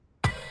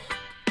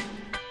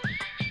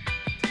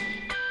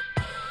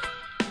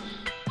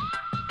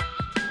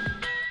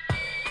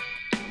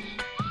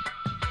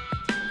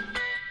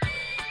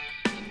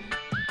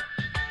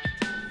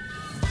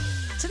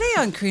Today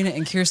on Karina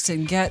and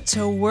Kirsten Get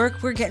to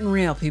Work, we're getting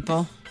real,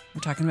 people.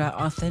 We're talking about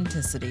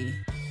authenticity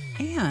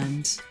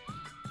and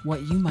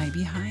what you might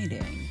be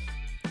hiding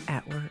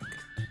At work.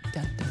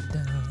 Dun, dun,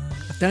 dun.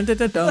 Dun, dun,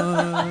 dun,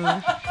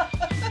 dun.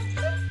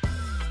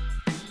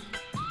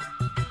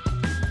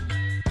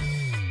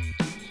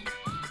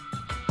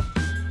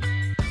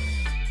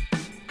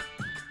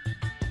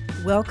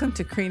 Welcome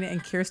to Karina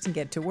and Kirsten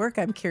Get to Work.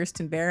 I'm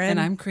Kirsten Barron. And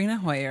I'm Karina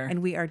Hoyer.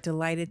 And we are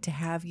delighted to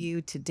have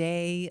you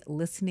today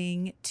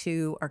listening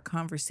to our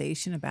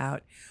conversation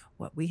about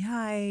what we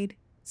hide.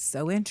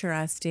 So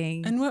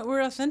interesting. And what we're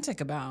authentic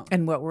about.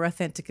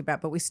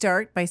 But we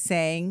start by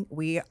saying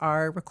we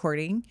are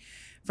recording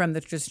from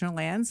the traditional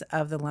lands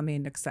of the Lumbee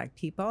and Nooksack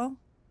people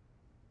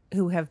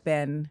who have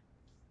been,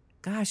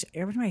 gosh,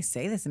 every time I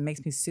say this, it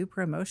makes me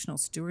super emotional,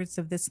 stewards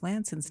of this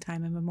land since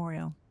time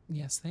immemorial.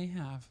 Yes, they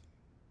have.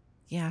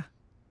 Yeah.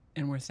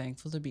 And we're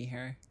thankful to be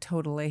here.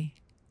 Totally.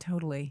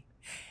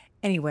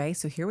 Anyway,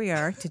 so here we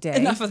are today.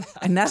 Enough of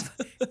that. Enough.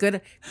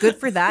 Good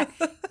for that.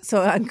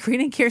 So on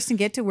Karina and Kirsten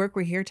Get to Work,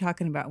 we're here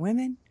talking about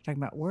women,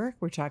 talking about work.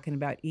 We're talking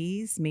about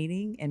ease,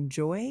 meaning, and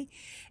joy.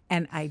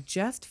 And I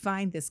just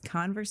find this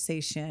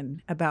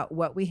conversation about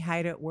what we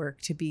hide at work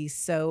to be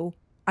so,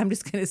 I'm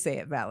just going to say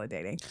it,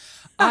 validating.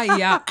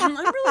 Yeah. I'm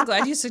really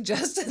glad you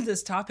suggested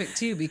this topic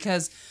too,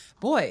 because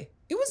boy,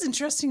 it was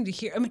interesting to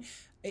hear. I mean,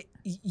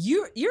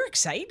 you're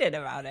excited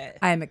about it.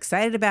 I'm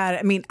excited about it.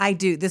 I mean, I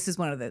do. This is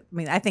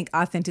I think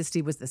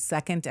authenticity was the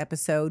second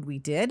episode we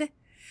did.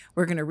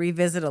 We're going to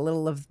revisit a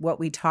little of what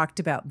we talked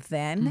about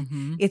then.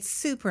 Mm-hmm. It's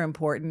super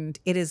important.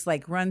 It is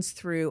like runs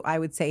through, I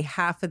would say,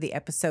 half of the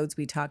episodes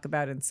we talk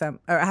about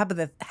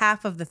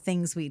half of the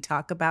things we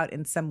talk about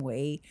in some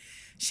way,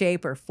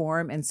 shape, or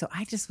form. And so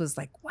I just was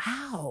like,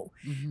 wow,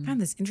 I found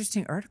this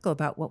interesting article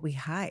about what we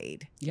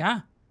hide.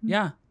 Yeah.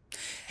 Yeah.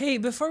 Hey,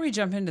 before we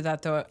jump into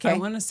that, though, okay. I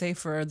want to say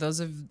for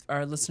those of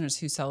our listeners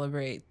who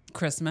celebrate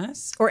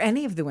Christmas or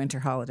any of the winter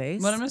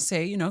holidays, what I'm going to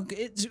say,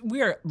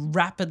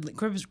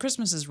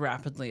 Christmas is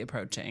rapidly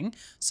approaching.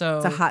 So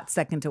it's a hot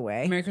second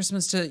away. Merry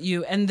Christmas to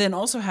you. And then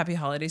also happy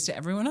holidays to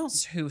everyone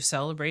else who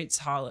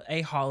celebrates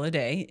a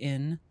holiday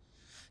in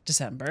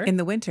December. In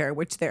the winter,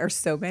 which there are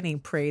so many,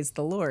 praise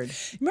the Lord.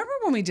 Remember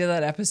when we did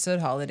that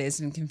episode, Holidays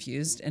and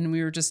Confused, and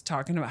we were just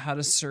talking about how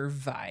to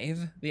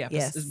survive the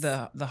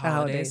episode, the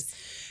holidays.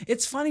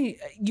 It's funny,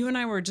 you and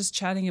I were just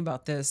chatting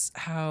about this,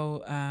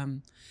 how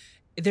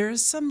there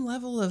is some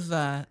level of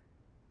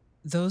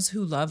those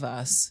who love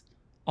us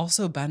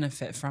also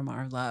benefit from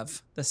our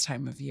love this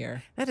time of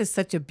year. That is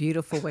such a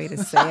beautiful way to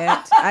say it.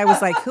 I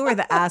was like, who are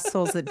the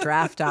assholes that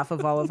draft off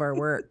of all of our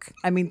work?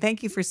 I mean,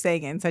 thank you for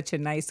saying it in such a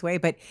nice way.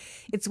 But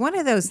it's one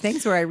of those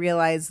things where I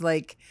realize,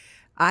 like,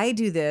 I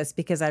do this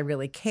because I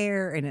really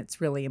care and it's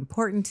really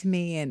important to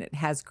me and it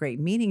has great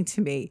meaning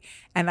to me.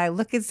 And I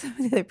look at some of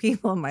the other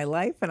people in my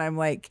life and I'm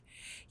like,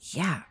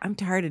 yeah, I'm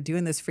tired of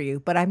doing this for you,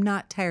 but I'm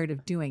not tired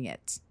of doing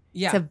it.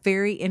 Yeah. It's a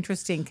very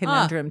interesting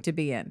conundrum to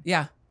be in.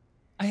 Yeah.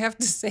 I have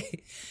to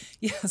say,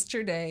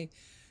 yesterday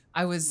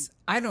I was,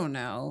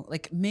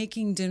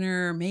 making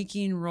dinner,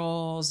 making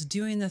rolls,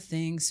 doing the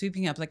things,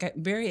 sweeping up. Like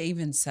Barry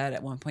even said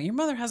at one point, your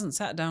mother hasn't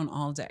sat down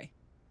all day.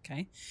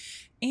 Okay.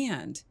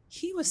 And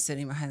he was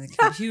sitting behind the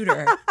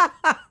computer.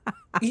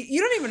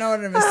 You don't even know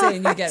what I'm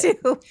saying. You get it.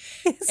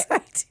 Yes,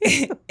 I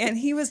do. And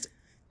he was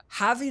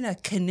having a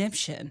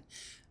conniption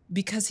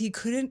because he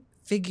couldn't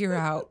figure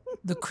out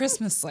the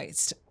Christmas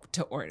lights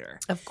to order.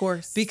 Of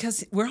course.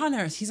 Because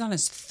he's on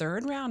his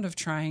third round of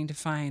trying to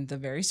find the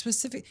very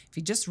specific, if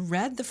he just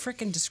read the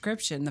frickin'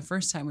 description the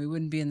first time, we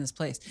wouldn't be in this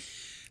place.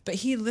 But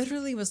he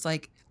literally was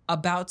like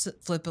about to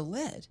flip a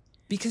lid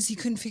because he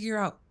couldn't figure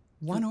out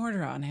one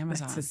order on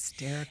Amazon. That's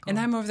hysterical. And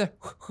I'm over there.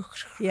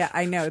 Yeah,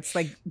 I know. It's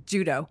like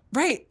judo.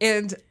 Right.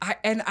 And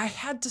I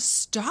had to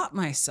stop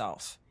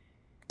myself.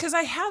 Because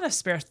I had a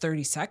spare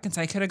 30 seconds.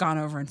 I could have gone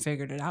over and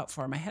figured it out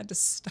for him. I had to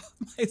stop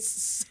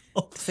myself.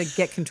 So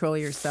get control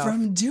of yourself.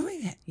 From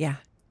doing it. Yeah.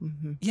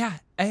 Mm-hmm. Yeah.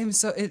 I am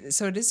so it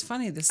is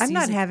funny. This I'm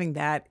not having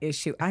that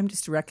issue. I'm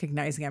just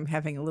recognizing I'm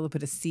having a little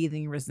bit of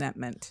seething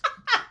resentment.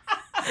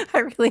 I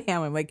really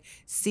am. I'm like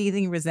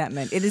seething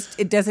resentment.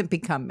 It doesn't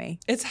become me.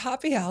 It's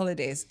happy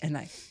holidays.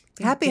 And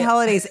happy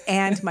holidays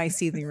and my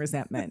seething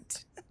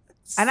resentment.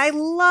 And I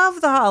love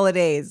the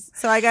holidays.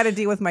 So I got to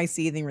deal with my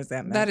seething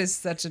resentment. That is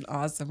such an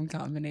awesome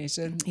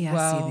combination. Yeah,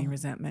 well, seething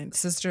resentment.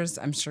 Sisters,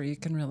 I'm sure you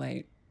can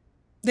relate.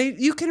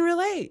 You can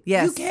relate.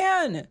 Yes. You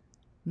can.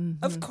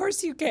 Mm-hmm. Of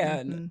course you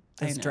can.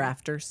 Mm-hmm. Those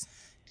drafters.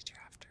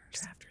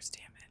 Drafters,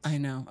 damn it. I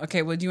know.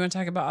 Okay, well, do you want to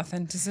talk about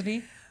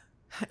authenticity?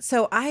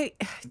 So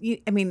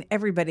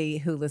everybody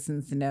who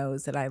listens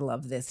knows that I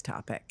love this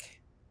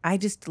topic. I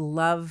just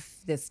love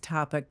this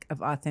topic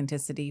of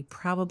authenticity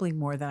probably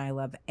more than I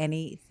love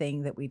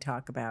anything that we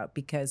talk about,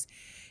 because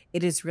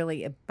it is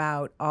really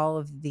about all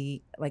of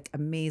the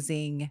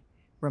amazing,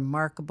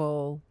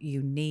 remarkable,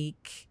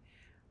 unique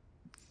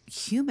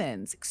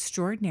humans,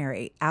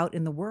 extraordinary out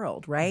in the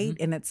world, right?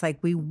 Mm-hmm. And it's like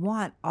we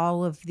want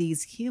all of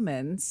these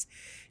humans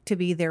to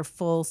be their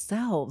full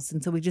selves.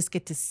 And so we just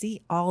get to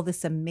see all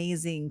this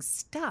amazing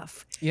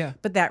stuff. Yeah.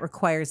 But that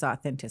requires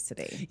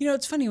authenticity. You know,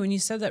 it's funny when you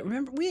said that.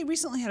 Remember, we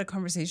recently had a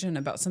conversation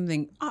about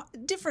something,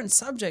 different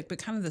subject, but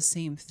kind of the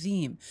same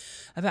theme,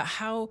 about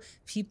how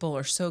people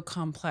are so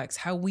complex,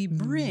 how we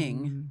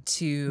bring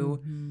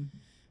to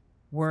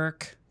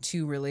work,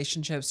 to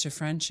relationships, to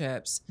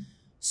friendships,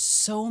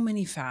 so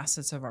many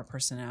facets of our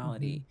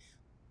personality,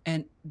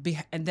 and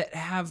that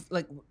have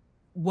like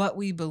what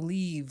we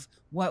believe,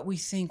 what we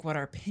think, what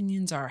our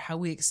opinions are, how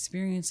we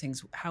experience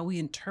things, how we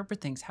interpret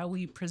things, how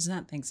we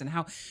present things, and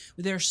how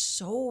they're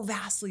so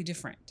vastly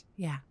different.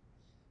 Yeah.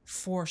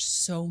 For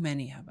so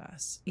many of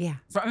us. Yeah.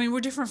 I mean, we're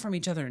different from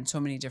each other in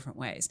so many different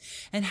ways.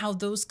 And how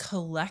those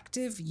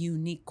collective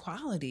unique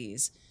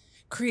qualities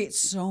create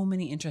so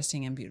many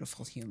interesting and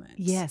beautiful humans.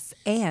 Yes.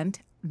 And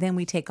then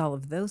we take all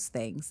of those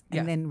things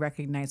and then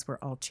recognize we're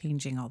all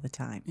changing all the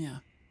time. Yeah.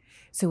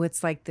 So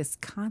it's like this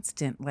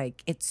constant,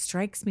 like, it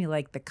strikes me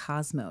like the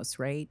cosmos,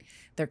 right?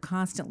 They're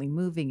constantly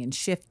moving and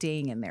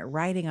shifting, and they're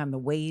riding on the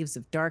waves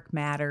of dark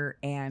matter.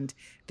 And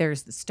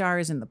there's the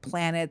stars and the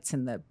planets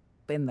and the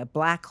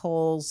black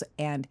holes.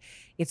 And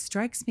it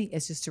strikes me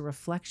as just a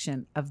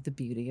reflection of the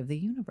beauty of the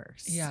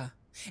universe. Yeah.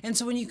 And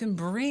so when you can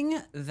bring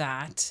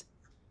that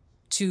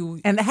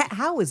to... And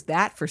how is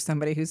that for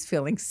somebody who's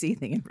feeling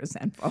seething and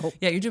resentful?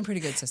 Yeah, you're doing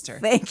pretty good, sister.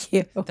 Thank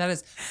you. That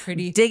is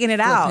pretty digging it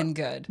out.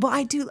 Good. Well,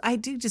 I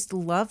do just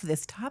love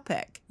this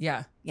topic.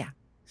 Yeah. Yeah.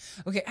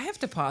 Okay, I have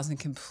to pause and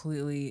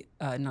completely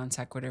non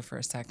sequitur for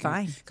a second.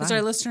 Fine. Because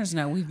our listeners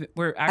know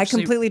we're actually... I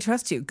completely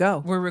trust you.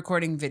 Go. We're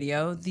recording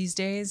video these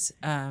days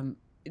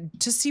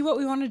to see what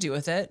we want to do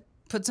with it.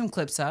 Put some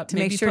clips up. To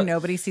make sure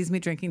nobody sees me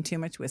drinking too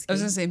much whiskey. I was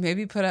going to say,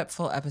 maybe put up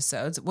full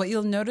episodes. What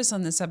you'll notice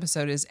on this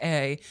episode is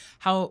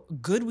how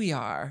good we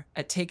are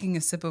at taking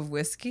a sip of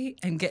whiskey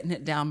and getting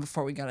it down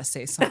before we got to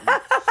say something.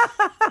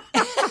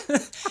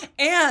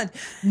 And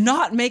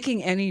not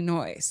making any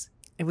noise.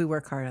 And we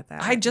work hard at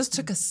that. I just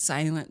took a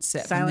silent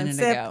sip a minute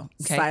ago.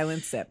 Okay?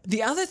 Silent sip.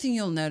 The other thing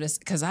you'll notice,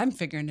 because I'm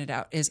figuring it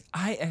out, is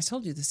I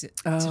told you this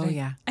today.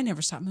 Yeah. I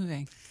never stop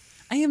moving.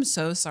 I am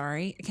so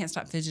sorry. I can't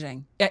stop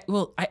fidgeting.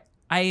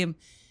 I am.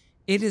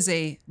 It is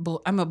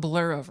I'm a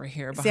blur over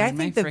here. See, I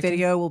think the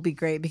video will be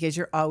great because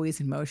you're always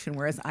in motion,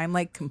 whereas I'm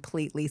like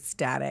completely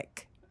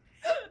static.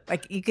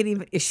 Like you could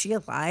even, is she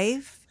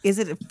alive? Is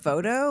it a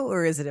photo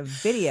or is it a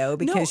video?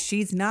 Because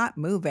she's not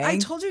moving. I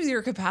told you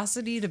your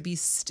capacity to be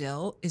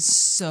still is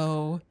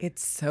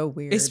it's so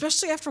weird.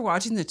 Especially after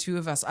watching the two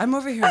of us. I'm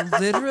over here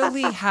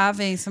literally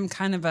having some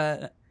kind of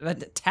an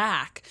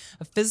attack,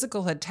 a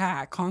physical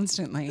attack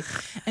constantly.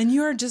 And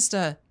you're just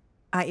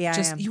I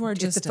am. You are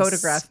just a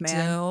photograph, man.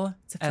 Still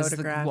it's a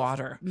photograph. As the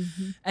water.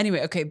 Mm-hmm.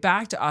 Anyway, okay,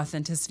 back to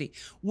authenticity.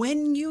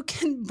 When you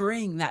can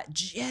bring that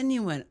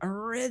genuine,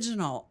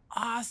 original,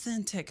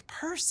 authentic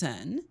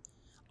person,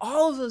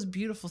 all of those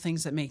beautiful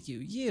things that make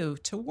you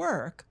to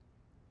work,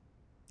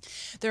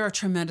 there are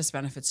tremendous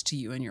benefits to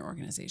you and your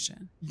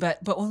organization.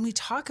 But when we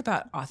talk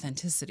about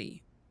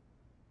authenticity,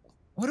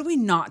 what are we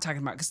not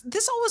talking about? Because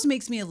this always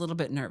makes me a little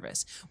bit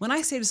nervous. When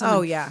I say to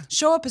someone,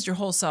 show up as your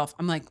whole self,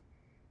 I'm like,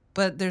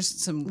 but there's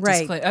some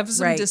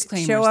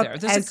disclaimers Show up there.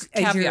 There's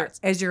caveats.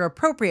 As your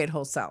appropriate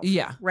whole self.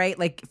 Yeah. Right?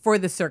 Like for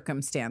the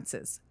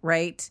circumstances,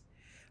 right?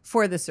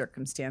 For the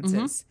circumstances.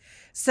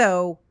 Mm-hmm.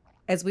 So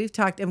as we've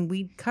talked, and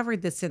we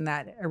covered this in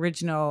that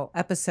original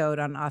episode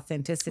on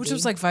authenticity. Which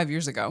was like 5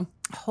 years ago.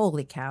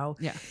 Holy cow.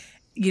 Yeah.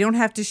 You don't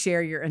have to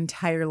share your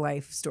entire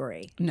life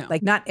story. No.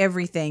 Like not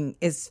everything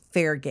is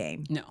fair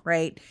game. No.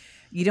 Right?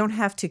 You don't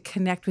have to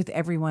connect with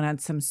everyone on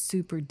some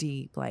super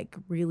deep, like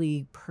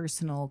really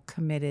personal,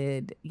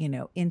 committed,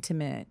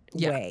 intimate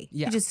way.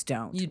 Yeah. You just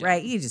don't,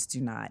 right? You just do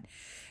not.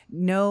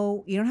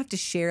 No, you don't have to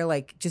share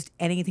like just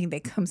anything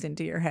that comes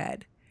into your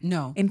head.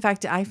 No. In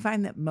fact, I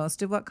find that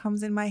most of what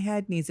comes in my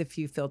head needs a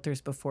few filters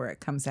before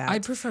it comes out. I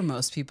prefer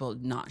most people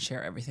not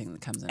share everything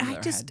that comes into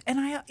their head. And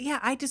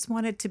I just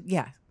wanted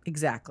to,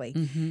 exactly.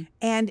 Mm-hmm.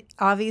 And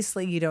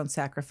obviously you don't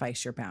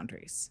sacrifice your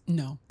boundaries.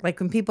 No. Like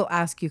when people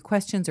ask you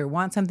questions or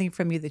want something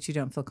from you that you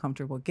don't feel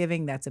comfortable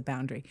giving, that's a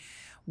boundary.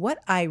 What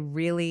I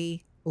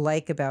really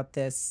like about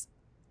this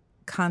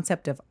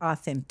concept of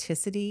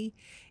authenticity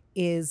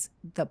is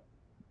the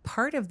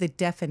part of the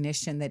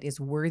definition that is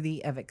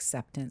worthy of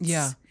acceptance.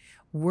 Yeah.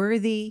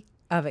 Worthy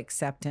of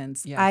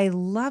acceptance. Yeah. I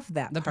love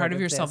that the part of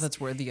yourself that's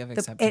worthy of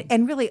acceptance.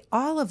 And really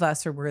all of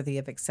us are worthy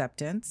of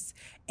acceptance.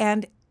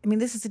 And I mean,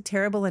 this is a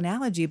terrible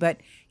analogy,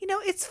 but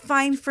it's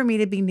fine for me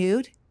to be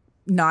nude.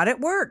 Not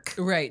at work.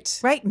 Right.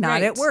 Right.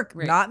 Not at work.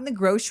 Right. Not in the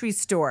grocery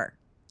store.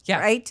 Yeah.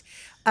 Right.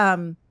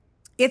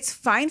 It's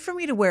fine for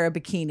me to wear a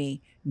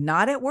bikini.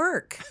 Not at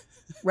work.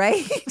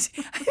 Right.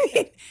 I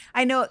mean,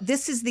 I know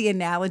this is the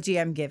analogy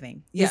I'm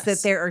giving. Yes. Is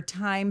that there are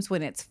times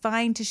when it's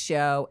fine to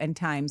show and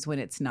times when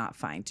it's not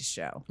fine to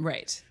show.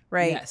 Right.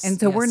 Right. Yes. And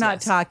so we're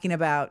not talking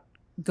about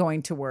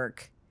going to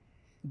work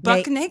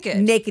buck naked.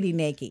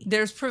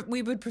 Nakedy.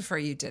 We would prefer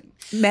you didn't.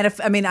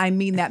 I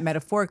mean that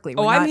metaphorically.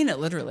 I mean it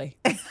literally.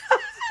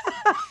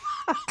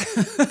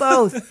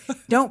 Both.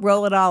 Don't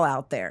roll it all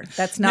out there.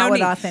 That's not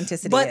what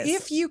authenticity is. But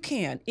if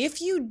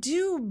you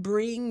do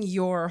bring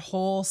your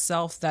whole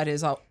self that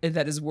is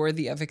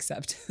worthy of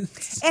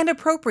acceptance and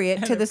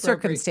appropriate to the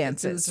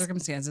circumstances.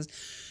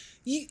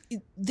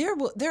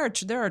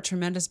 There are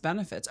tremendous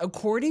benefits.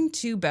 According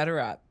to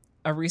BetterUp,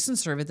 a recent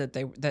survey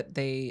that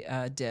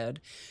they did,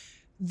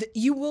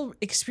 you will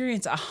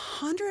experience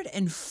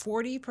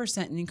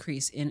 140%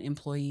 increase in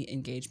employee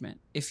engagement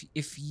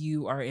if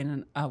you are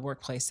in a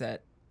workplace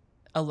that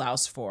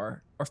allows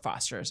for or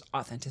fosters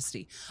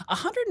authenticity.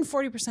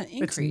 140%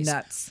 increase. It's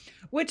nuts.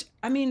 Which,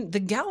 I mean, the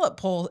Gallup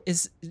poll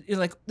is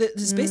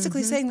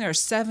basically saying there are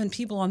 7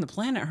 people on the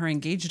planet who are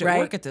engaged at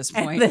work at this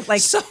point.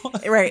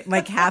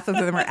 Like half of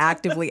them are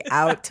actively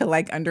out to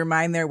like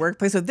undermine their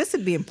workplace. So this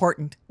would be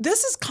important.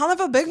 This is kind of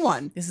a big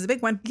one. This is a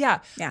big one. Yeah.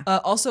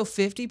 Also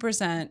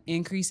 50%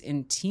 increase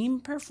in team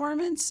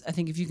performance. I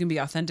think if you can be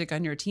authentic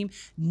on your team,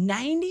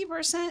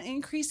 90%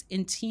 increase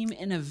in team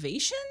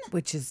innovation.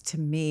 Which is, to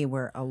me,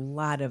 where a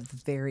lot of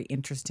very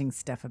interesting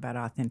stuff about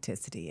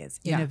authenticity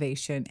is.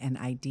 Innovation and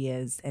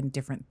ideas and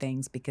different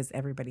things, because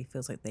everybody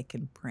feels like they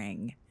can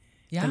bring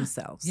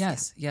themselves.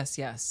 Yes.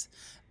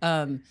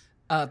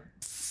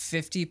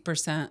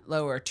 50%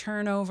 lower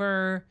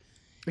turnover.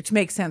 Which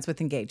makes sense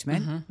with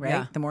engagement, right?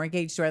 Yeah. The more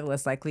engaged you are, the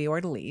less likely you are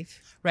to leave.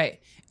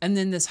 Right. And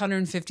then this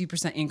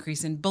 150%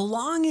 increase in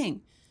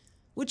belonging,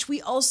 which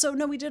we also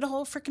know, we did a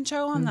whole freaking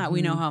show on that.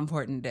 We know how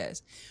important it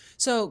is.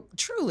 So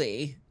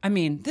truly, I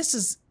mean, this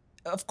is,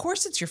 of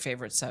course, it's your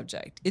favorite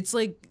subject. It's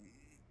like...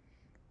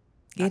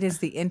 It is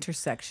the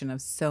intersection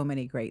of so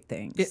many great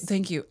things.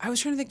 Thank you. I was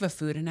trying to think of a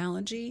food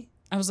analogy.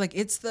 I was like,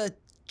 it's the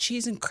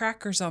cheese and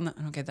crackers on the...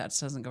 Okay, that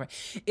doesn't go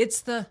right. It's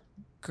the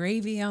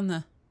gravy on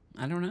the...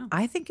 I don't know.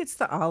 I think it's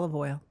the olive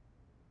oil.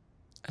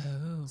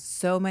 Oh.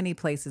 So many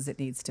places it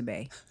needs to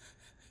be.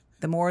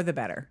 The more, the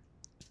better.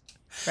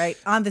 Right?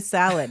 On the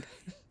salad,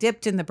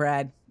 dipped in the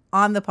bread,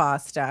 on the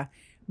pasta,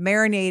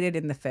 marinated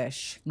in the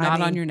fish.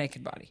 Not on your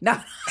naked body. No.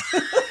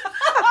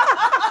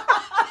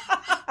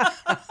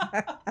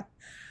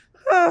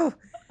 Oh,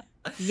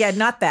 yeah,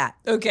 not that.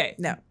 Okay.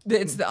 No.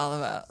 It's the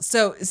olive oil.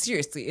 So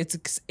seriously,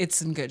 it's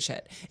some good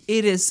shit.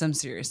 It is some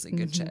seriously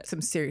good shit.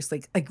 Some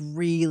seriously, like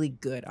really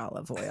good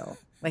olive oil.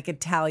 Like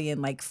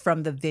Italian, like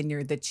from the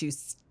vineyard that you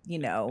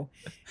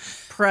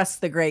press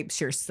the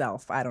grapes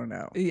yourself. I don't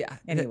know. Yeah.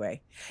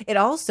 Anyway, it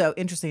also,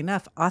 interesting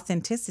enough,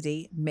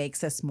 authenticity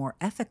makes us more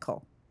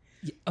ethical.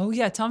 Oh,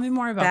 yeah. Tell me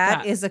more about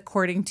that. That is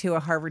according to a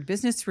Harvard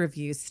Business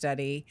Review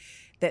study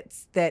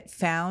that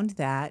found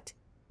that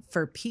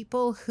for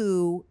people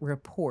who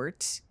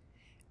report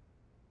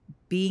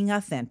being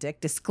authentic,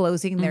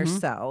 disclosing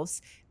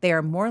themselves, they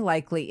are more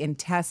likely in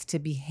tests to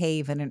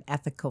behave in an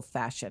ethical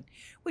fashion,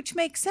 which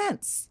makes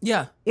sense.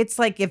 Yeah. It's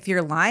like if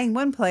you're lying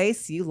one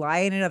place, you lie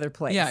in another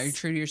place. Yeah, you're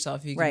true to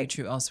yourself, you can be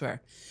true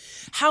elsewhere.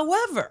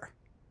 However,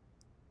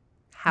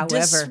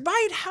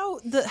 despite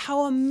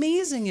how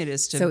amazing it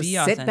is to be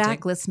authentic. So sit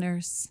back,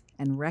 listeners,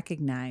 and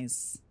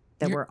recognize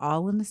that we're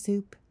all in the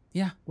soup.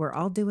 Yeah. We're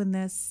all doing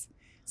this.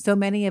 So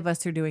many of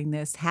us are doing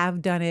this,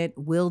 have done it,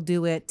 will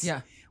do it.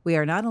 Yeah. We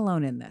are not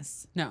alone in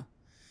this. No,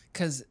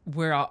 because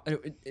we're all,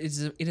 it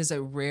is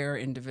a rare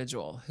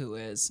individual who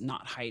is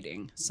not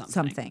hiding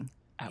something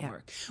at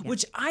work,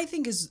 which I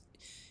think is,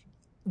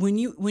 when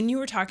you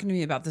were talking to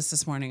me about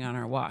this morning on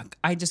our walk,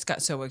 I just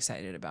got so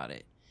excited about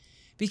it,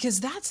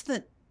 because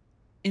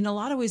in a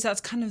lot of ways,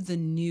 that's kind of the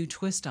new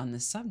twist on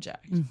this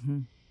subject,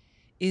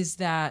 is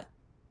that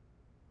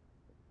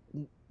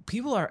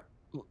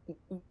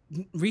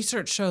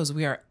research shows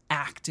we are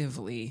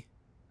actively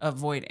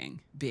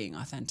avoiding being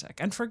authentic,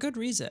 and for good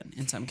reason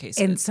in some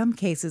cases. In some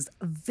cases,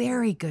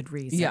 very good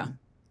reason. Yeah.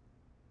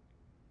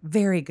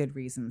 Very good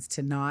reasons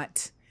to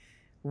not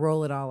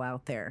roll it all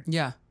out there.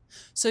 Yeah.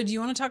 So do you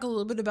want to talk a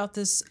little bit about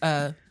this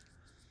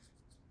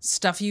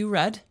stuff you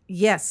read?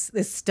 Yes,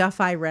 this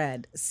stuff I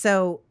read.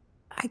 So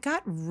I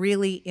got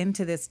really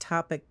into this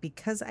topic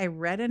because I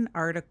read an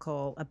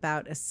article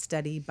about a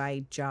study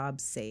by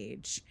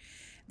JobSage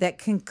that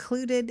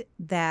concluded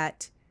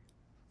that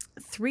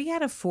 3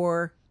 out of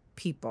 4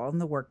 people in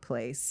the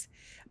workplace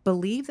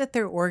believe that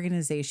their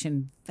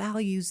organization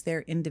values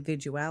their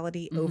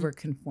individuality over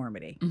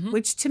conformity,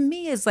 which to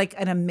me is like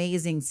an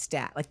amazing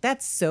stat. Like,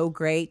 that's so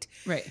great.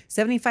 Right.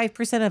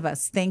 75% of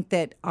us think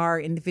that our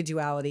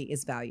individuality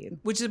is valued.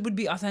 Which would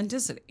be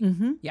authenticity.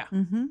 Yeah.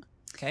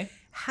 Okay.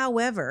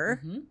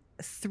 However,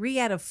 3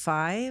 out of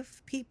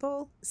 5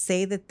 people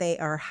say that they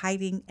are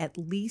hiding at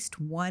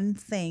least one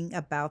thing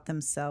about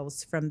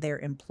themselves from their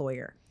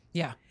employer.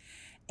 Yeah.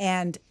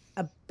 And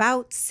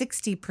about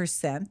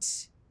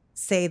 60%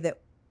 say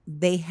that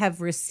they have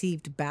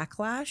received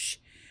backlash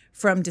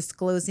from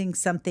disclosing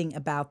something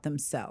about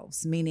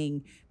themselves,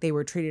 meaning they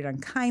were treated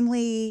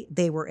unkindly,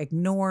 they were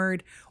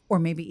ignored, or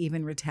maybe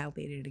even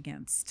retaliated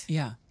against.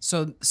 Yeah.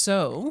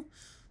 So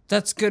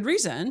that's good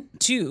reason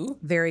to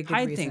very good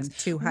hide reason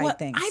things. To hide what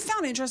things. I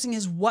found interesting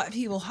is what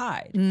people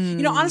hide.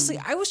 Honestly,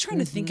 I was trying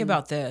to think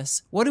about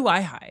this. What do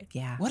I hide?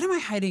 Yeah. What am I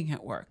hiding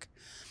at work?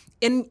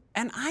 And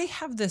I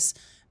have this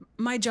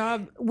my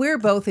job. We're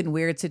both in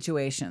weird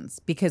situations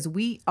because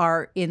we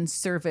are in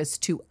service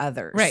to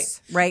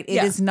others. Right.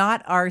 It is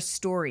not our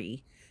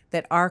story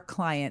that our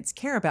clients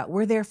care about.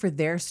 We're there for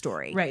their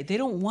story. Right. They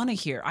don't want to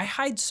hear. I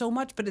hide so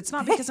much, but it's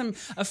not because I'm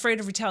afraid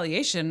of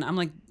retaliation. I'm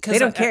like, they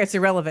don't care. It's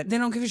irrelevant. They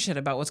don't give a shit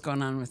about what's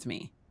going on with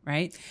me.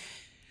 Right.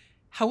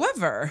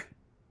 However,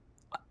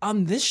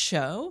 on this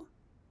show,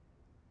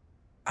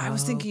 I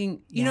was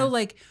thinking, you know,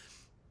 like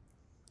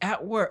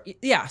at work.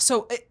 Yeah.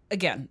 So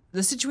again,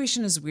 the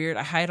situation is weird.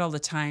 I hide all the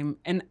time.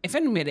 And if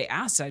anybody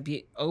asked, I'd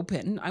be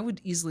open. I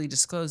would easily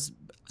disclose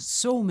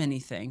so many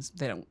things.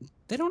 They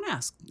don't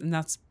ask. And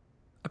that's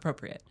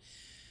appropriate.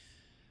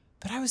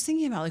 But I was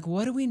thinking about, like,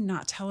 what do we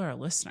not tell our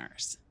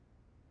listeners?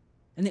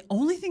 And the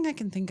only thing I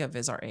can think of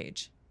is our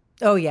age.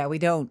 Oh, yeah. We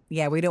don't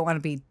want to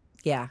be.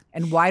 Yeah.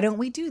 And why don't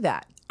we do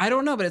that? I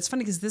don't know, but it's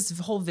funny because this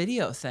whole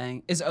video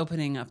thing is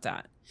opening up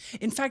that.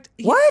 In fact,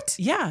 what?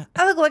 Yeah.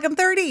 I look like I'm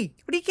 30.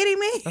 What are you kidding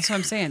me? That's what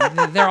I'm saying.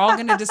 They're all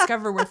going to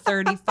discover we're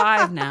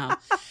 35 now.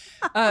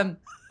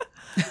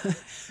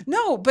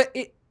 No, but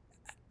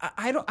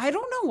I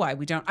don't know why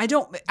we don't.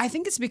 I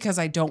think it's because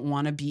I don't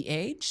want to be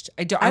aged.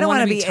 I don't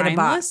want to be in a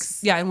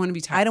box. Yeah, I want to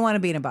be timeless. I don't want to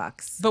be in a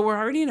box. But we're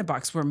already in a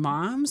box. We're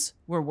moms,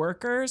 we're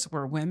workers,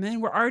 we're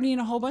women. We're already in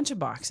a whole bunch of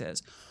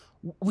boxes.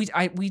 We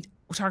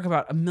talk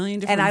about a million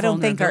different vulnerabilities. And I don't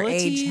think our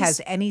age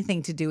has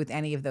anything to do with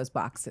any of those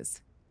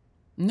boxes.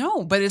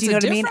 No, but it's do you know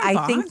what I mean?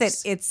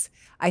 Box.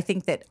 I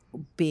think that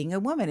being a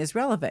woman is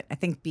relevant. I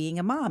think being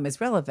a mom is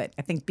relevant.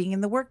 I think being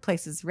in the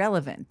workplace is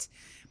relevant.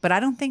 But I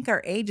don't think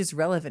our age is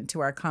relevant to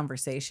our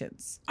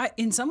conversations.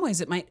 In some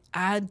ways, it might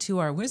add to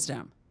our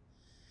wisdom,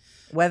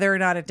 whether or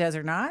not it does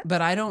or not.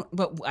 But I don't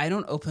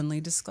openly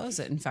disclose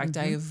it. In fact,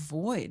 I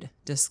avoid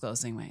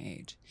disclosing my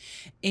age,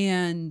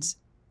 and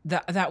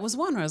that was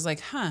one where I was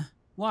like,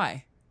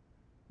 why?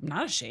 I'm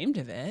not ashamed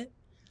of it.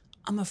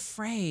 I'm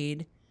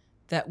afraid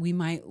that we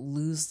might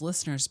lose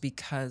listeners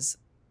because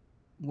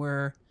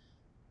we're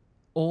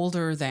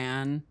older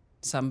than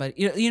somebody.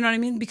 You know what I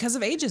mean? Because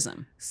of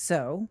ageism.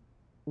 So,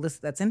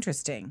 that's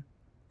interesting,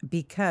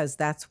 because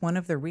that's one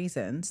of the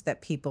reasons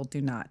that people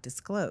do not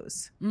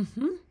disclose.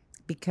 Mm-hmm.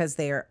 Because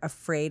they are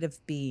afraid of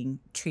being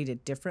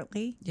treated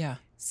differently,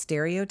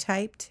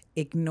 stereotyped,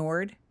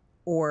 ignored,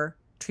 or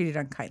treated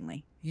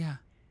unkindly. Yeah.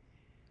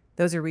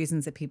 Those are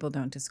reasons that people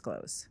don't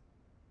disclose.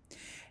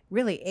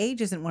 Really,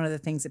 age isn't one of the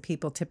things that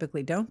people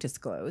typically don't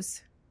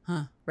disclose.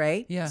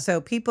 Right? Yeah.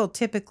 So people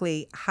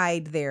typically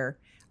hide their,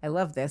 I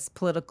love this,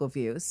 political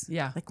views.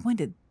 Yeah. Like, when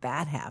did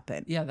that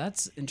happen? Yeah,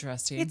 that's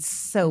interesting. It's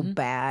so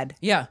bad.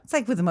 Yeah. It's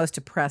like with the most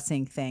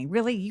depressing thing.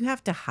 Really, you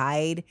have to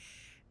hide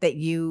that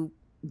you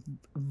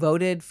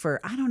voted for,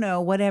 I don't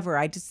know, whatever.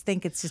 I just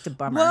think it's just a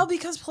bummer. Well,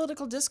 because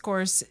political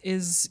discourse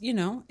is, we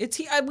know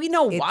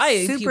why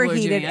it's super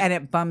heated, and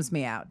it bums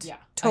me out. Yeah.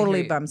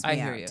 Totally bums me out.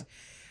 I hear you.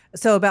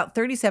 So about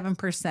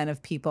 37%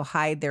 of people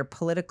hide their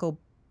political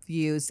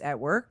views at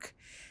work.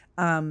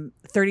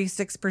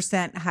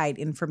 36% hide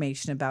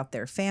information about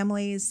their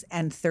families,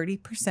 and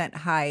 30%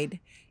 hide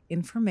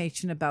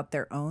information about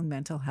their own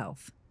mental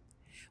health,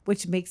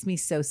 which makes me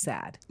so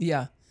sad.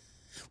 Yeah.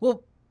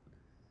 Well,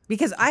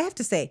 because I have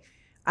to say,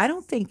 I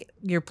don't think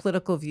your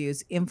political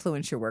views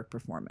influence your work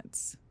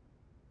performance.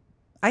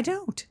 I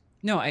don't.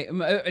 No, I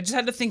just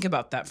had to think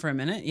about that for a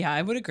minute. Yeah,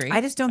 I would agree.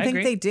 I just don't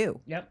think they do.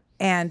 Yep.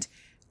 And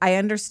I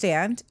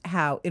understand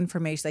how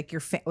information, like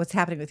what's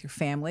happening with your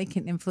family,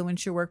 can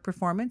influence your work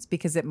performance,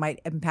 because it might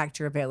impact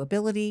your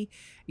availability,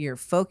 your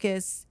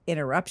focus,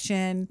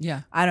 interruption.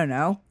 Yeah. I don't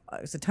know.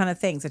 There's a ton of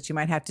things that you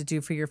might have to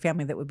do for your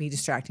family that would be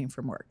distracting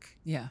from work.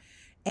 Yeah.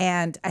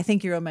 And I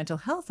think your own mental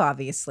health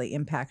obviously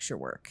impacts your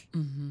work.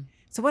 Mm-hmm.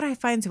 So what I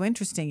find so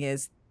interesting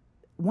is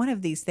one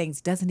of these things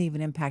doesn't even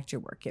impact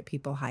your work, yet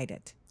people hide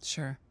it.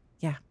 Sure.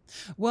 Yeah.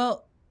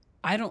 Well,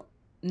 I don't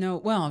know.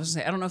 Well, I was going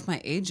to say, I don't know if my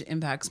age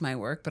impacts my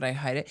work, but I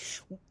hide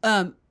it.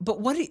 But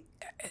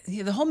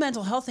the whole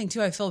mental health thing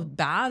too, I feel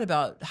bad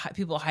about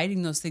people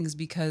hiding those things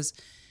because,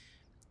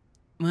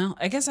 well,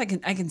 I guess I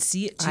can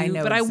see it too. I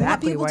know but exactly I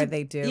want people why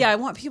they do. Yeah, I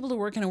want people to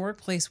work in a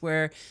workplace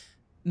where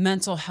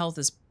mental health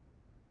is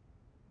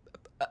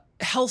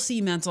healthy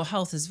mental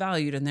health is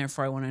valued, and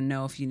therefore I want to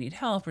know if you need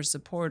help or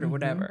support or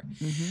whatever.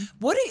 Mm-hmm.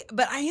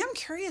 But I am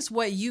curious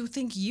what you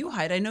think you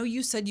hide. I know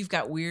you said you've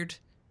got weird,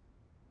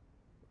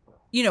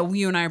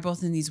 you and I are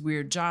both in these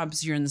weird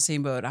jobs. You're in the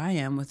same boat I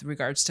am with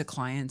regards to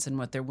clients and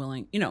what they're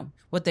willing,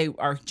 what they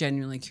are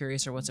genuinely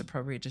curious or what's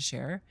appropriate to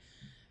share.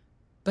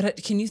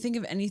 But can you think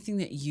of anything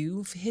that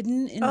you've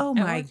hidden in? Oh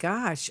my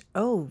gosh.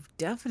 Oh,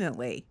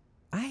 definitely.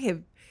 I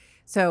have.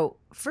 So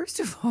first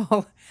of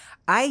all,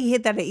 I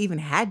hid that I even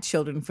had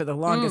children for the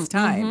longest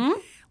time. Mm-hmm.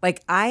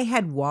 Like, I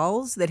had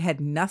walls that had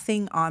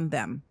nothing on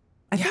them.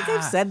 I think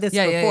I've said this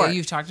before. Yeah,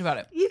 you've talked about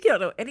it. You don't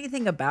know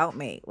anything about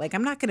me. Like,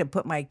 I'm not going to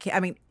put my kid. I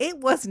mean, it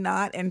was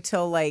not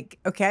until I've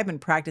been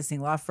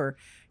practicing law for,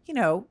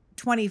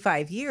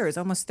 25 years,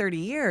 almost 30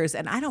 years.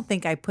 And I don't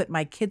think I put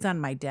my kids on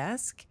my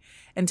desk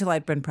until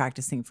I'd been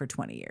practicing for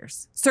 20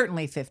 years,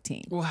 certainly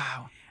 15.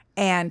 Wow.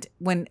 And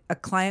when a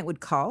client would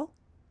call,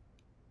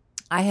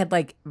 I had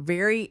like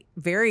very,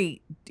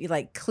 very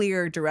like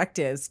clear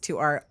directives to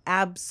our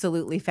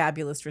absolutely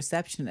fabulous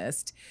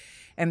receptionist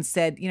and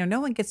said, no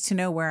one gets to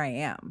know where I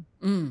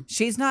am.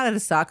 She's not at a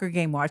soccer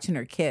game watching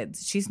her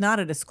kids. She's not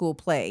at a school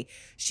play.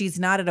 She's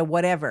not at a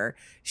whatever.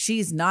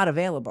 She's not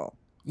available.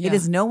 Yeah. It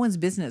is no one's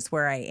business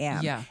where I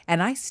am. Yeah.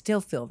 And I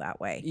still feel that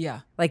way.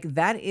 Yeah. Like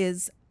that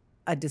is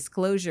a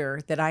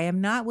disclosure that I am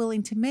not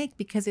willing to make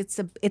because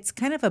it's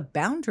kind of a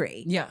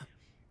boundary. Yeah.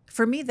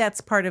 For me,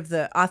 that's part of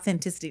the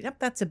authenticity. Nope,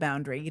 that's a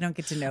boundary. You don't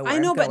get to know where I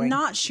know, I'm going. but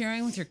not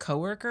sharing with your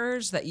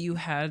coworkers that you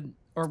had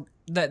or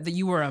that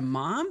you were a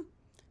mom.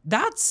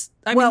 That's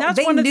they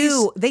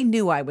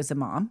knew I was a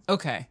mom.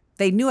 Okay.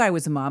 They knew I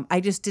was a mom.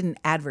 I just didn't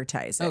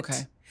advertise it.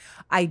 Okay.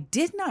 I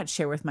did not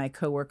share with my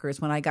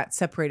coworkers when I got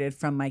separated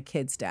from my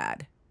kid's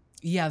dad.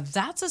 Yeah,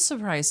 that's a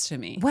surprise to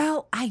me.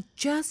 Well, I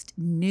just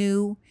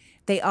knew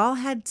they all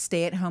had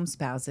stay-at-home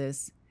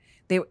spouses.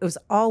 It was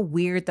all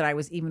weird that I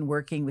was even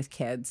working with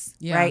kids,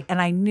 right?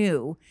 And I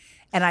knew,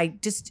 and I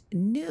just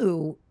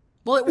knew.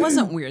 Well, it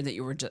wasn't weird that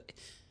you were just.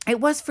 It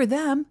was for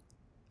them.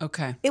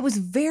 Okay. It was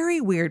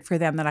very weird for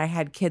them that I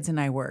had kids and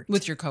I worked.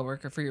 With your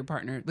coworker,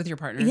 with your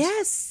partners?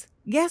 Yes.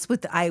 Yes,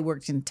 I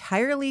worked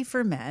entirely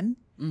for men.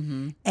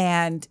 Mm-hmm.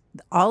 And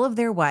all of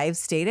their wives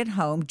stayed at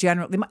home.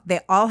 Generally,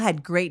 they all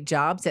had great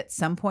jobs at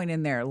some point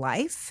in their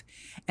life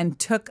and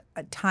took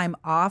time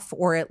off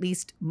or at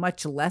least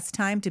much less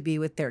time to be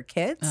with their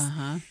kids.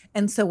 Uh-huh.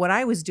 And so what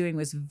I was doing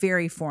was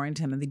very foreign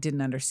to them and they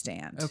didn't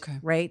understand. Okay.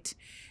 Right?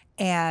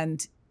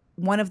 And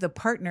one of the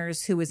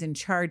partners who was in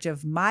charge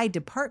of my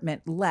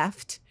department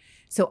left.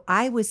 So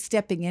I was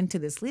stepping into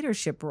this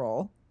leadership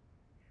role.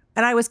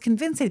 And I was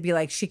convinced they'd be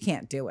like, she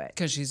can't do it.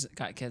 Because she's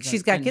got kids.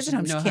 She's got kids at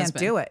home. She can't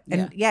do it.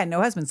 And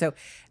no husband. So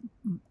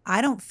I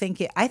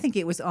think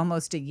it was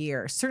almost a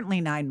year,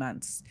 certainly 9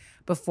 months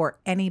before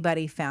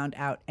anybody found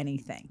out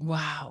anything.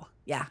 Wow.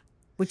 Yeah.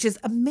 Which is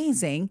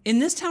amazing. In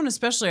this town,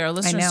 especially, our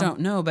listeners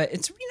don't know, but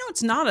it's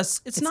not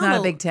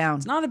a big town.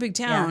 It's not a big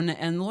town. Yeah.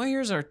 And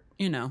lawyers are,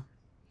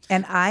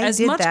 And as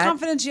much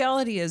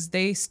confidentiality as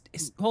they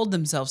hold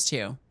themselves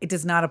to. It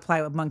does not apply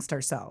amongst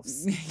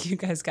ourselves. You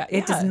guys got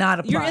it. Does not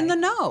apply. You're in the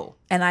know.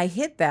 And I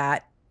hit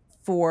that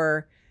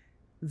for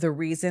the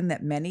reason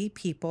that many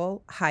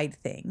people hide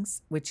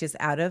things, which is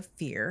out of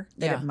fear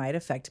that it might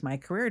affect my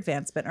career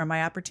advancement or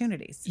my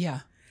opportunities.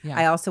 Yeah. Yeah.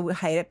 I also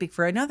hide it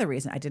for another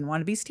reason. I didn't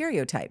want to be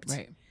stereotyped.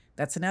 Right.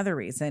 That's another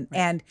reason. Right.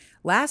 And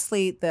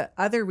lastly, the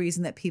other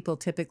reason that people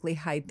typically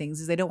hide things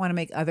is they don't want to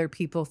make other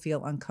people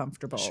feel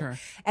uncomfortable. Sure.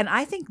 And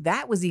I think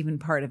that was even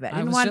part of it. I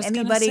didn't want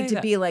anybody to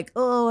be like,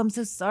 oh, I'm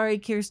so sorry,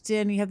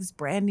 Kirsten. You have this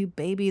brand new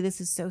baby.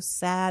 This is so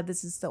sad.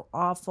 This is so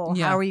awful.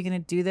 Yeah. How are you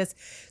going to do this?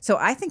 So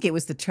I think it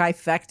was the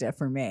trifecta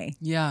for me.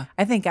 Yeah.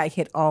 I think I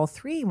hit all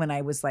three when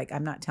I was like,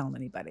 I'm not telling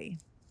anybody.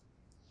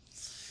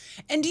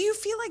 And do you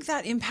feel like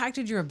that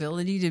impacted your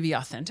ability to be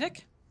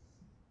authentic?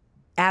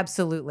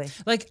 Absolutely.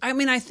 Like, I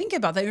mean, I think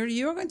about that.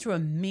 You were going through a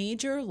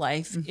major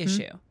life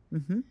issue,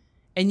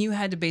 and you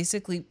had to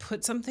basically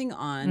put something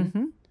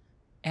on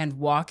and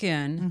walk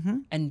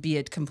in and be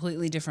a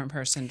completely different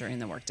person during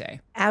the workday.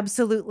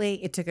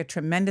 Absolutely. It took a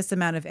tremendous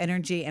amount of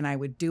energy, and I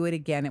would do it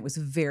again. It was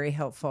very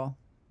helpful.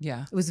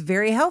 Yeah. It was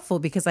very helpful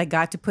because I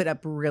got to put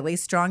up really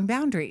strong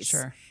boundaries.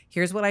 Sure.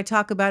 Here's what I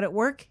talk about at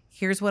work.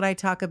 Here's what I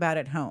talk about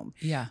at home.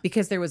 Yeah.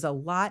 Because there was a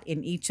lot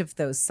in each of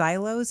those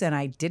silos, and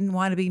I didn't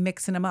want to be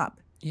mixing them up.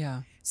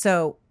 Yeah.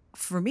 So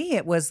for me,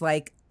 it was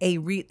like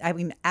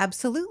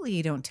absolutely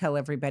you don't tell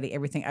everybody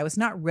everything. I was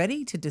not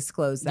ready to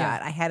disclose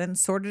that. I hadn't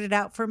sorted it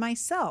out for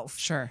myself.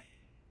 Sure.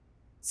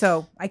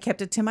 So I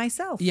kept it to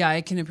myself. Yeah,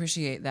 I can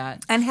appreciate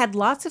that. And had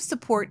lots of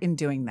support in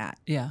doing that.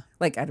 Yeah.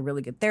 Like I had a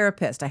really good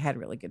therapist. I had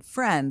really good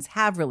friends,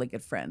 have really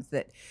good friends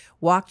that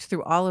walked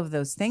through all of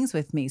those things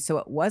with me. So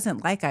it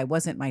wasn't like I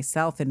wasn't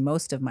myself in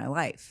most of my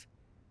life.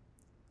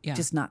 Yeah.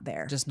 Just not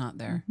there. Just not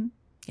there. Mm-hmm.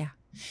 Yeah.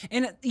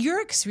 And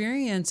your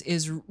experience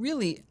is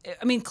really,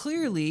 I mean,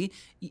 clearly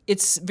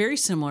it's very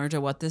similar to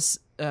what this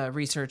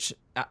research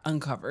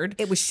uncovered.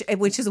 It was,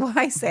 which is why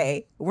I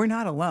say we're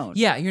not alone.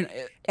 Yeah,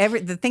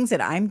 the things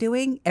that I'm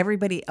doing,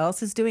 everybody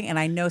else is doing, and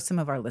I know some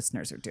of our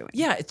listeners are doing.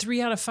 Yeah,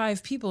 3 out of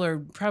 5 people are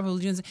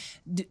probably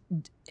doing,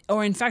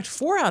 or in fact,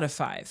 4 out of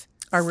 5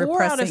 are repressing.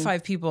 4 out of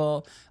 5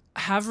 people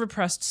have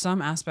repressed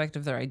some aspect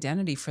of their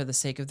identity for the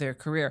sake of their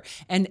career.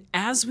 And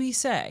as we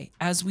say,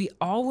 as we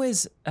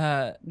always,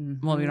 well,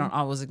 we don't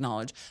always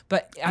acknowledge,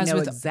 but as I know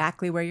with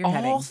exactly where you're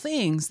heading. All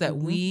things that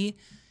we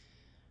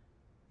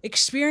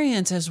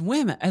experience as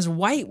women, as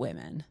white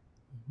women,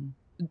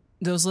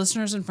 those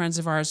listeners and friends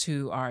of ours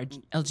who are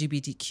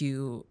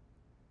LGBTQAI+,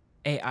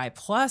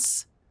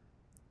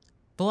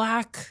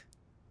 Black,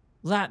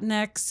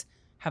 Latinx,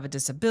 have a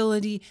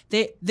disability,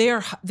 they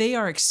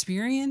are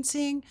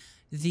experiencing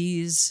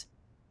these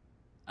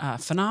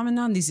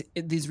phenomenon,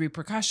 these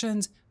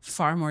repercussions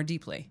far more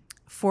deeply.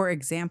 For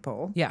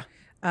example,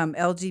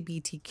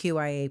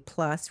 LGBTQIA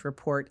plus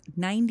report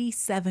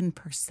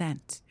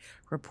 97%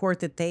 report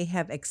that they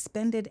have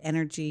expended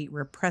energy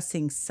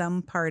repressing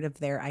some part of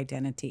their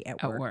identity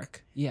at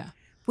work. Yeah.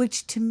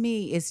 which to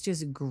me is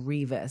just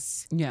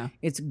grievous. Yeah.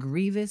 It's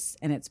grievous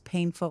and it's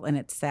painful and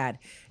it's sad.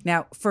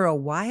 Now, for a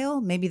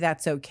while, maybe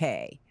that's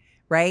okay,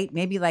 right?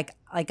 Maybe like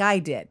I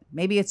did.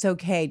 Maybe it's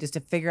okay just to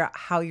figure out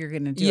how you're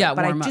going to do it.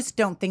 But I just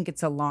don't think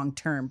it's a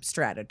long-term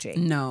strategy.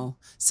 No.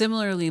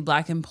 Similarly,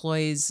 Black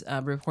employees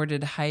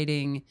reported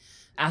hiding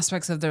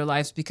aspects of their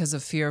lives because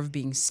of fear of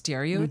being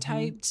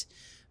stereotyped.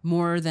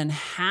 More than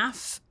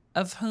half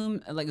of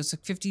whom, like it was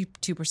like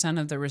 52%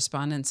 of the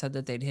respondents said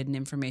that they'd hidden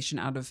information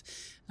out of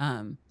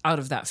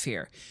that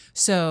fear.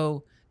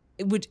 So,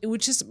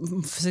 which is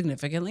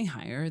significantly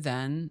higher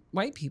than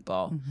white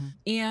people.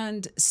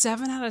 And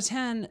 7 out of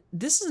 10,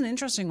 this is an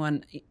interesting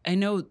one. I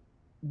know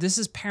this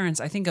is parents,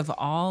 I think of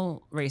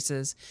all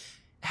races,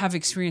 have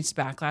experienced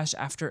backlash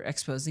after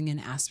exposing an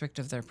aspect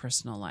of their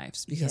personal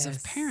lives because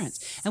of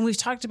parents. And we've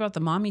talked about the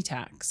mommy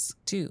tax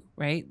too,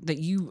 right? That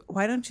you...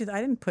 Why don't you...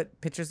 I didn't put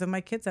pictures of my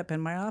kids up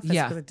in my office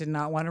because I did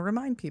not want to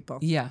remind people.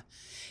 Yeah.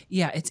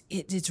 Yeah.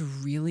 It's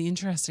really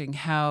interesting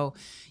how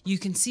you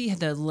can see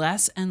the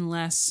less and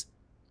less...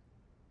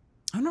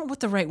 I don't know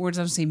what the right words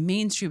I would say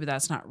mainstream, but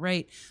that's not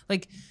right.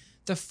 Like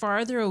the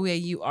farther away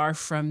you are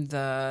from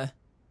the...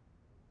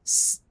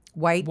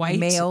 White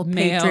male,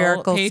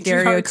 patriarchal,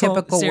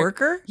 stereotypical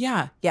worker.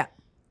 Yeah. Yeah.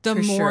 The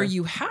more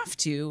you have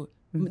to,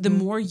 the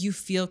more you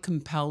feel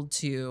compelled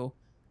to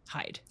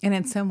hide. And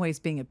in some ways,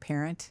 being a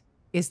parent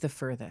is the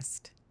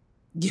furthest.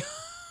 Yeah.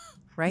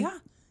 Right? Yeah.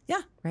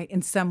 Yeah. Right.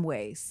 In some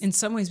ways. In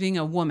some ways, being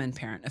a woman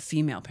parent, a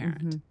female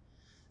parent,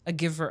 a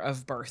giver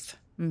of birth.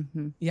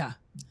 Yeah.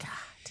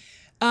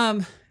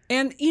 God.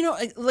 And, you know,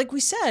 like we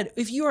said,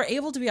 if you are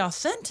able to be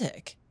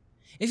authentic,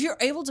 if you're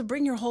able to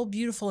bring your whole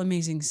beautiful,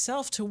 amazing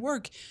self to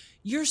work,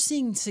 you're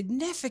seeing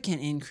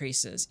significant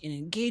increases in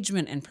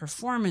engagement and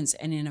performance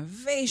and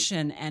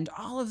innovation and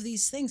all of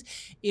these things.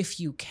 If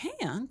you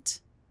can't,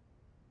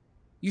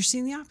 you're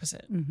seeing the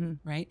opposite,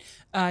 right?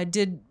 I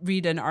did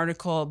read an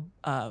article,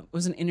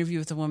 was an interview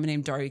with a woman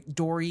named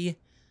Dory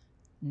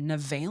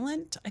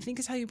Nevalant, I think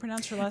is how you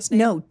pronounce her last name.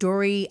 No,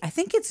 Dory. I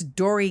think it's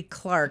Dory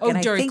Clark. Oh,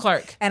 Dory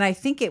Clark. And I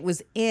think it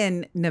was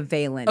in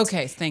Nevalant.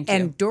 Okay, thank you.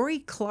 And Dory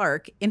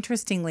Clark,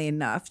 interestingly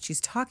enough,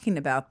 she's talking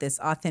about this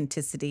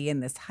authenticity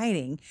and this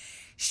hiding.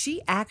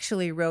 She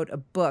actually wrote a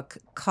book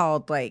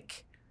called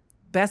like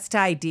Best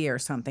Idea or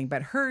something.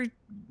 But her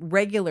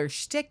regular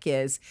shtick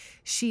is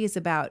she is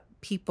about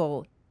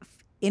people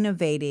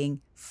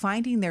innovating,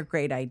 finding their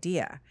great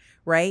idea.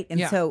 Right. And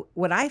so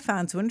what I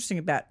found so interesting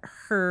about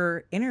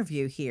her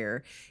interview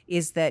here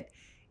is that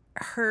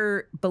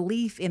her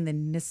belief in the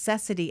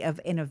necessity of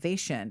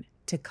innovation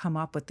to come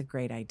up with the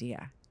great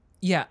idea.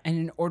 Yeah. And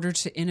in order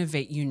to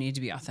innovate, you need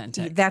to be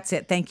authentic. That's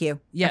it. Thank you.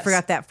 Yes. I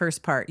forgot that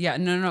first part. Yeah.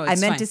 No. I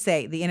meant to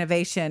say the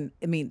innovation.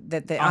 I mean,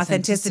 that the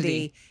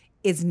authenticity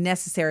is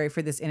necessary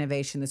for this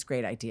innovation, this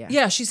great idea.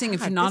 Yeah, she's saying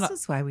if you're not...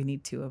 This is why we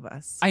need two of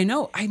us. I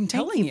know. I'm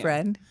telling you.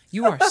 Friend.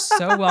 You are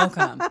so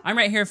welcome. I'm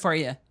right here for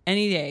you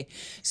any day.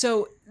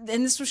 So,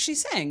 and this is what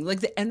she's saying.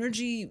 Like the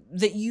energy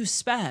that you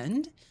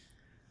spend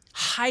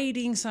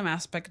hiding some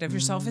aspect of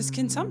yourself is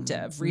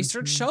consumptive.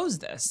 Research shows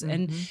this.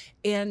 And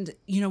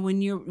you know,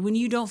 when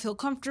you don't feel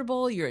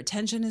comfortable, your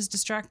attention is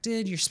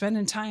distracted, you're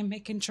spending time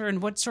making sure,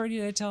 and what story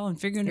did I tell, and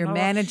figuring it out. You're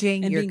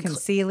managing, you're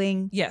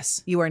concealing.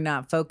 Yes. You are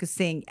not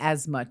focusing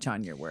as much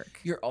on your work.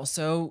 You're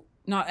also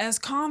not as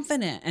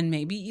confident and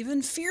maybe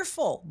even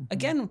fearful.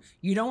 Again,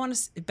 you don't want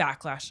to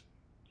backlash.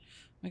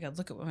 Oh my God,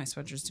 look at what my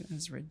sweater's doing.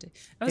 It's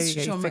ridiculous. I was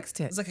there you go, you fixed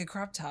it. It was like a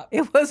crop top.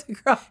 It was a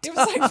crop top. It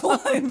was like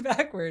flying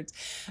backwards.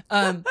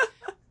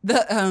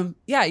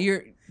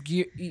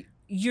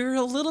 You're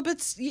a little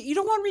bit, you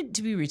don't want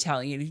to be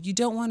retaliated. You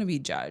don't want to be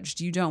judged.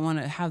 You don't want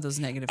to have those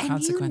negative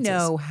consequences. You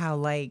know how,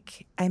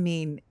 like, I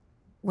mean,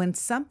 when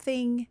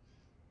something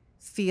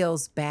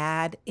feels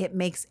bad, it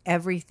makes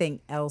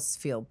everything else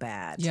feel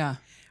bad. Yeah.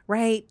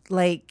 Right?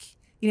 Like,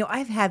 you know,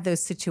 I've had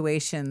those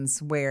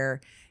situations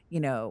where, you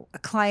know, a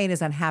client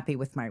is unhappy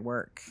with my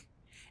work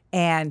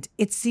and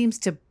it seems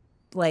to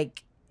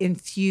like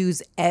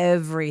infuse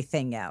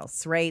everything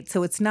else, right?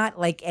 So it's not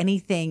like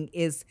anything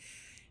is,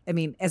 I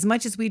mean, as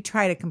much as we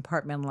try to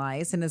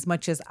compartmentalize and as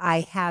much as I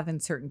have in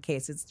certain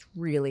cases, it's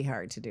really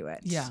hard to do it.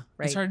 Yeah.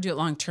 Right? It's hard to do it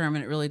long term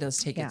and it really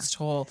does take its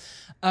toll.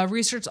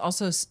 Research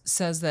also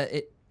says that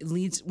it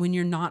leads, when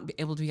you're not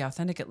able to be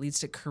authentic, it leads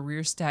to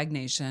career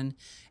stagnation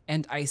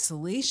and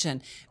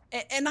isolation.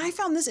 And I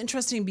found this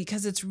interesting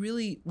because it's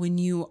really when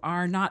you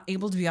are not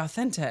able to be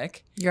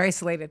authentic, you're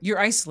isolated. You're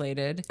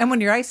isolated. And when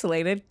you're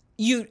isolated,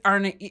 you're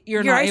not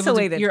isolated.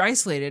 Able to, you're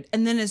isolated.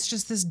 And then it's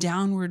just this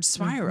downward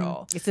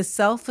spiral. It's a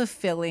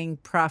self-fulfilling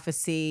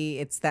prophecy.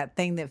 It's that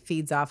thing that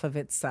feeds off of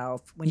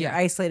itself. When you're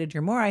isolated,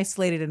 you're more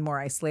isolated and more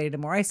isolated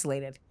and more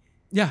isolated.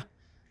 Yeah.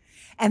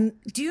 And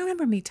do you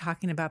remember me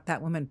talking about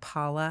that woman,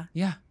 Paula?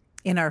 Yeah.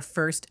 In our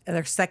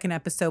second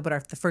episode,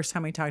 but the first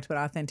time we talked about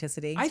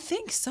authenticity? I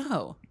think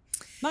so.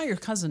 Not your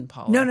cousin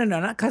Paula. No,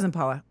 not cousin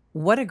Paula.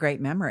 What a great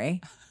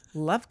memory.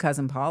 Love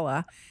cousin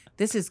Paula.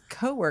 This is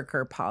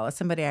coworker Paula,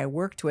 somebody I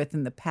worked with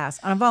in the past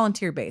on a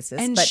volunteer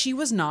basis. And she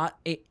was not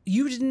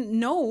you don't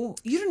know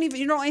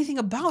anything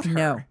about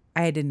her.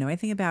 I didn't know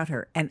anything about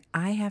her. And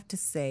I have to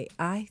say,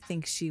 I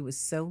think she was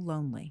so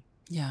lonely.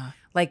 Yeah.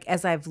 Like,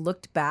 as I've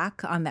looked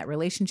back on that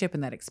relationship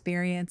and that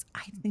experience,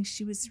 I think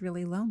she was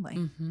really lonely.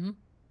 Mm-hmm.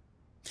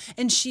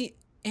 And she,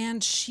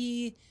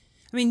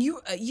 I mean,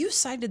 you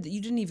cited that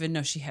you didn't even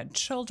know she had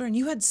children.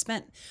 You had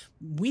spent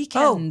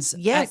weekends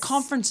at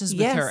conferences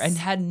with her and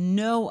had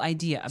no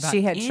idea about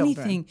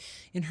anything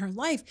in her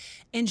life.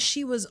 And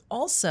she was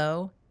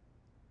also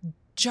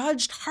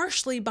judged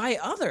harshly by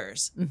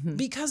others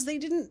because they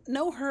didn't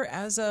know her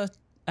as an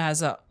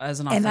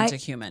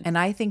authentic human. And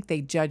I think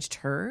they judged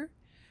her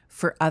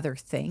for other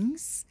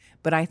things,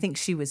 but I think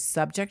she was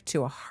subject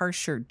to a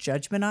harsher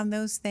judgment on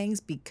those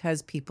things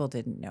because people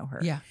didn't know her.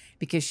 Yeah.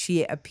 Because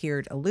she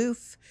appeared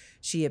aloof,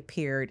 she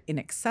appeared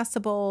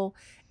inaccessible,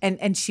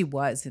 and she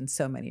was in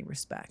so many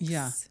respects.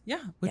 Yeah. Yeah.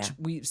 Which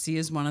we see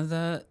as one of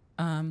the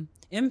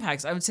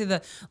impacts. I would say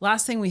the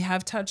last thing we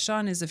have touched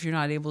on is if you're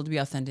not able to be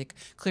authentic,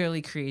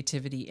 clearly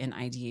creativity and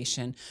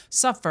ideation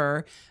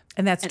suffer.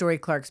 And that's Dory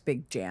Clark's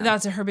big jam.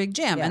 That's her big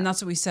jam. Yeah. And that's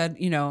what we said,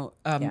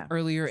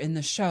 earlier in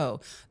the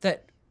show,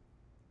 that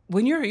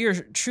when you're your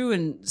true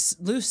and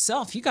loose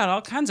self, you got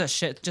all kinds of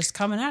shit just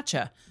coming at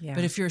you. Yeah.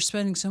 But if you're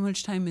spending so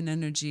much time and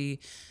energy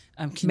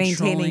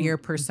maintaining your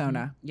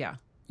persona. Yeah,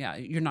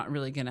 you're not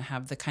really going to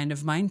have the kind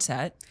of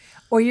mindset.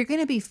 Or you're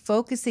going to be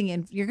focusing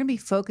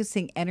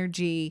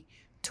energy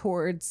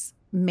towards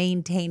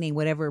maintaining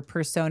whatever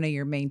persona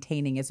you're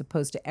maintaining as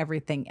opposed to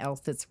everything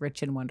else that's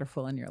rich and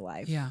wonderful in your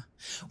life. Yeah.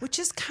 Which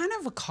is kind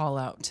of a call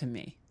out to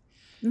me.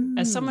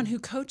 As someone who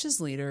coaches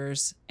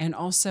leaders and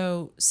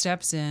also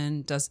steps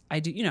in,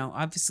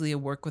 obviously I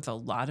work with a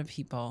lot of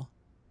people.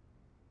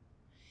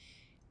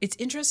 It's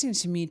interesting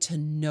to me to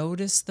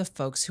notice the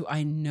folks who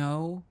I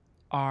know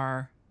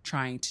are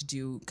trying to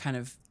do kind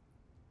of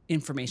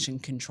information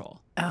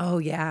control. Oh,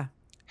 yeah.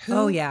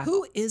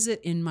 Who is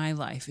it in my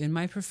life, in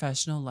my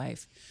professional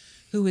life,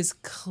 who is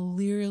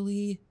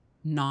clearly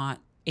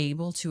not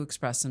able to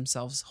express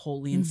themselves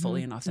wholly and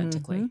fully and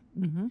authentically?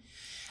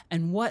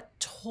 And what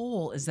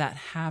toll is that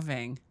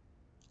having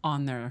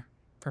on their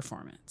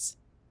performance?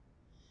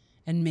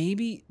 And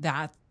maybe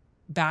that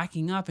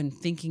backing up and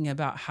thinking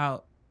about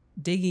how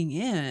digging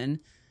in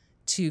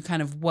to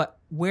kind of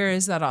where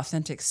is that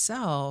authentic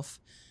self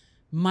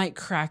might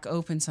crack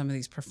open some of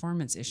these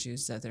performance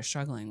issues that they're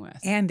struggling with.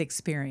 And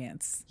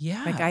experience.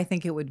 Yeah. Like, I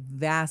think it would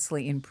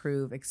vastly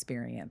improve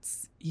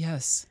experience.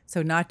 Yes.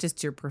 So not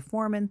just your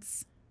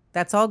performance.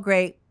 That's all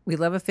great. We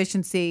love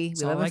efficiency.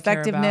 We love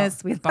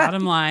effectiveness. We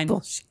bottom line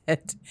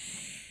bullshit.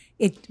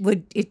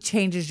 It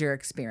changes your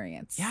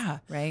experience. Yeah.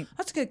 Right.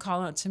 That's a good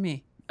call out to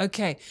me.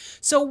 Okay.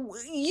 So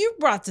you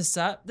brought this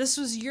up. This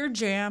was your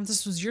jam.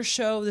 This was your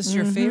show. This is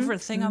your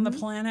favorite thing on the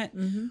planet.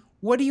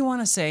 What do you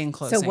want to say in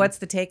closing? So what's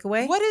the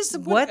takeaway? What's the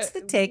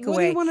takeaway? What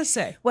do you want to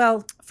say?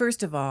 Well,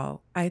 first of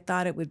all, I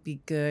thought it would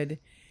be good.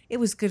 It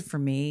was good for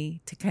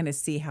me to kind of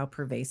see how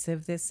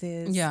pervasive this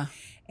is. Yeah.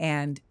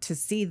 And to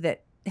see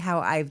that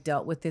how I've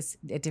dealt with this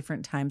at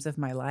different times of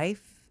my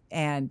life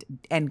and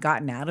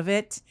gotten out of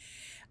it.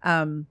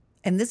 And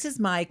this is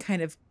my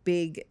kind of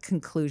big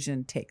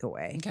conclusion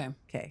takeaway.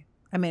 Okay.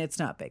 I mean, it's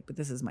not big, but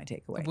this is my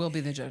takeaway. We'll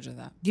be the judge of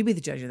that. You be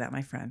the judge of that,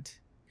 my friend.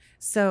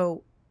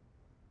 So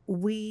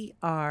we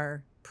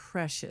are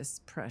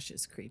precious,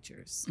 precious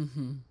creatures.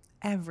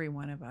 Every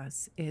one of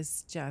us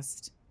is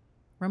just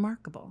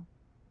remarkable.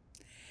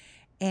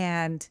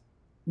 And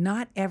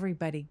not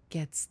everybody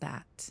gets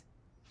that.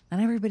 Not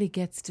everybody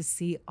gets to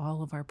see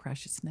all of our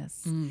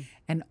preciousness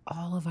and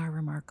all of our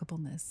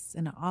remarkableness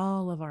and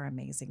all of our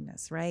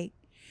amazingness, right?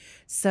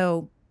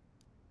 So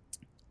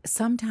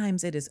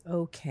sometimes it is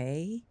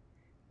okay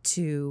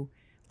to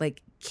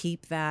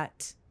keep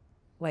that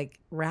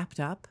wrapped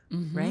up,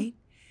 right?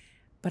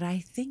 But I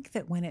think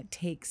that when it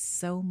takes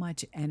so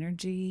much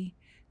energy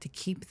to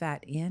keep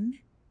that in,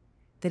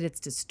 that it's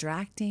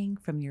distracting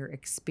from your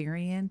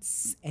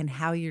experience and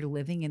how you're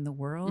living in the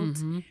world,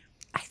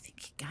 I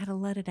think you got to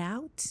let it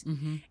out.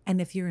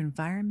 And if your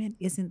environment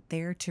isn't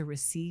there to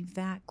receive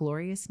that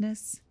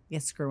gloriousness,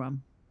 screw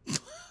them.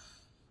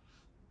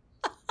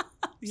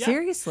 Yeah.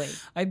 Seriously.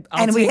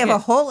 And we have a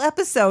whole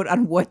episode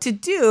on what to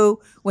do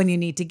when you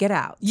need to get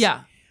out.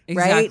 Yeah.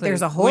 Exactly. Right?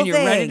 There's a whole when you're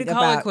thing ready to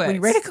call about it quits. when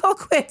you're ready to call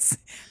quits.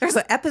 There's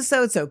an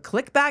episode, so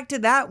click back to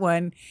that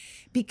one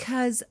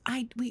because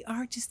we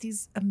are just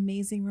these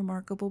amazing,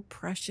 remarkable,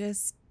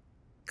 precious,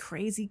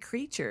 crazy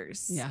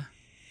creatures. Yeah.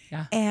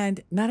 Yeah. And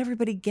not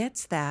everybody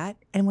gets that.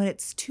 And when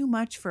it's too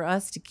much for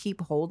us to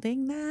keep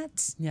holding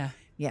that,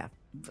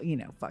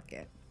 fuck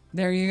it.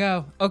 There you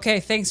go. Okay,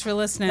 thanks for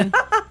listening.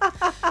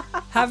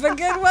 Have a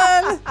good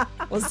one.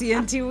 We'll see you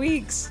in 2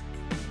 weeks.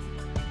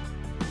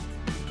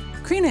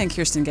 Karina and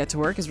Kirsten Get to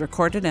Work is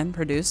recorded and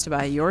produced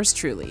by yours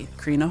truly,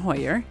 Karina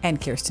Hoyer and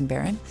Kirsten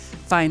Barron.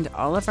 Find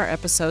all of our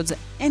episodes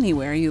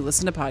anywhere you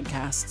listen to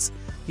podcasts.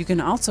 You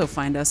can also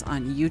find us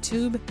on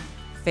YouTube,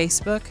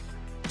 Facebook,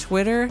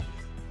 Twitter,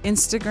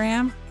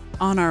 Instagram,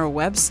 on our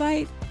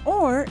website,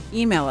 or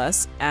email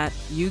us at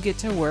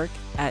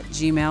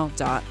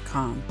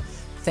yougettowork@gmail.com.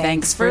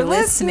 Thanks for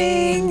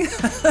listening.